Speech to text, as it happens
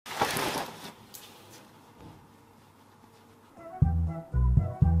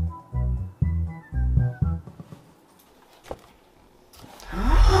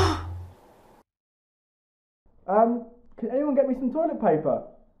Can anyone get me some toilet paper?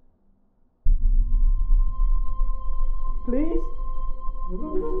 Please?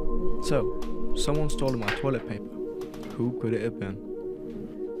 So, someone stole my toilet paper. Who could it have been?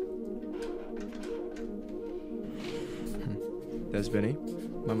 There's Vinny,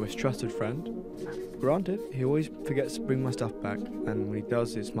 my most trusted friend. Granted, he always forgets to bring my stuff back, and when he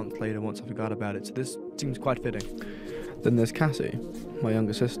does, it's months later once I forgot about it, so this seems quite fitting. Then there's Cassie, my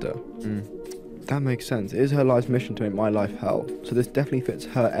younger sister. That makes sense. It is her life's mission to make my life hell, so this definitely fits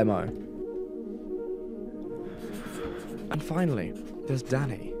her MO. And finally, there's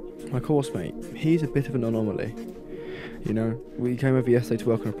Danny, my course mate. He's a bit of an anomaly. You know, we came over yesterday to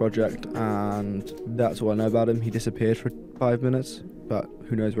work on a project, and that's all I know about him. He disappeared for 5 minutes, but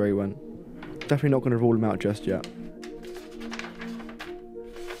who knows where he went. Definitely not going to rule him out just yet.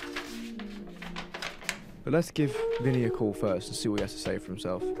 But let's give Vinny a call first and see what he has to say for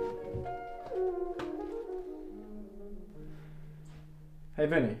himself. Hey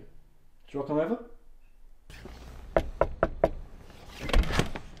Vinny, do you want to come over?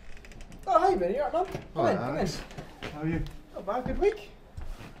 Oh hey Vinny, you alright man? Hi Alex. How are you? Not bad, good week?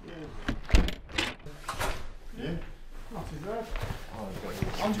 Yeah? Not too bad. Oh,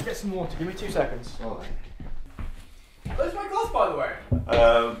 I'll just get some water, give me 2 seconds. Alright. Where's my glass by the way?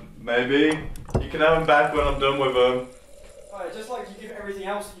 Maybe. You can have them back when I'm done with them. Alright, just like you give everything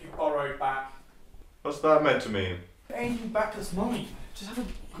else that you borrowed back. What's that meant to mean? Anything back that's mine. Just have a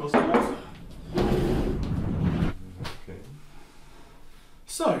Glass of water. Okay.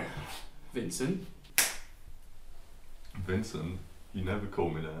 So, Vincent. Vincent, you never call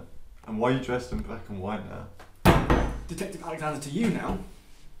me that. And why are you dressed in black and white now? Detective Alexander to you now.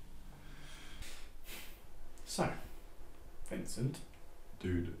 So, Vincent.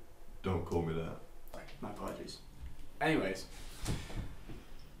 Dude, don't call me that. Sorry, my apologies. Anyways,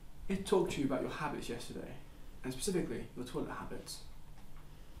 I talked to you about your habits yesterday, and specifically your toilet habits.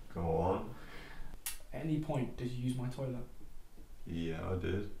 Go on. At any point did you use my toilet? Yeah, I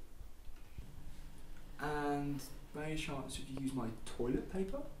did. And by any chance did you use my toilet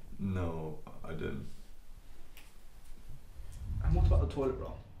paper? No, I didn't. And what about the toilet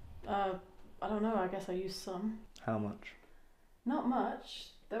roll? I don't know, I guess I used some. How much? Not much.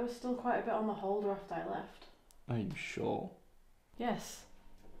 There was still quite a bit on the holder after I left. Are you sure? Yes.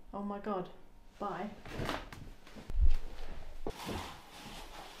 Oh my god. Bye.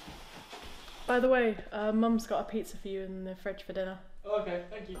 By the way, Mum's got a pizza for you in the fridge for dinner. Okay,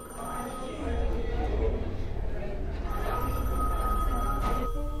 thank you.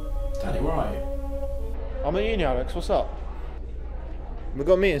 Daddy, where are you? I'm at uni, Alex. What's up? We've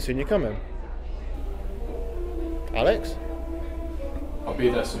got a meeting soon. You coming? Alex? I'll be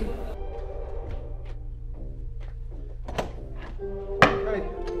there soon. Hey,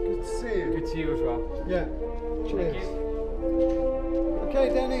 good to see you. Good to you as well. Yeah. Cheers. Okay,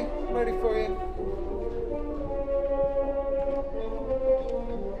 Danny, I'm ready for you.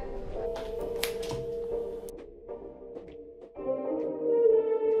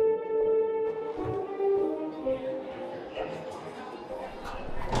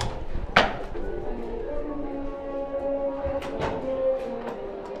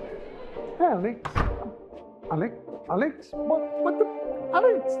 Hey, Alex. Alex? What the?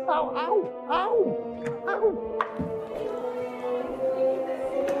 Alex! Ow, ow, ow, ow!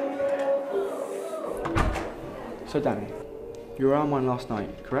 So Danny, you were around mine last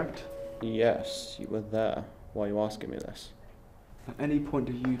night, correct? Yes, you were there. Why are you asking me this? At any point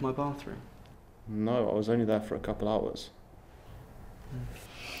did you use my bathroom? No, I was only there for a couple hours.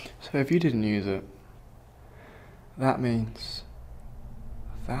 So if you didn't use it, that means...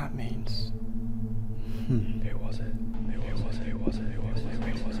 Who was it?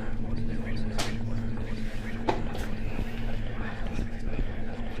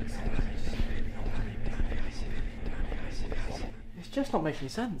 It's just not making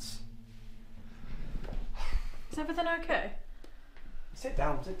sense. Is everything okay? Sit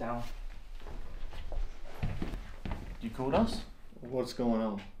down. You called us? What's going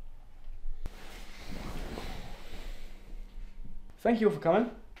on? Thank you all for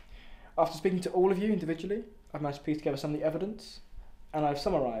coming. After speaking to all of you individually, I've managed to piece together some of the evidence, and I've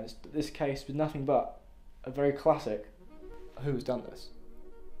summarised that this case was nothing but a very classic who's done this.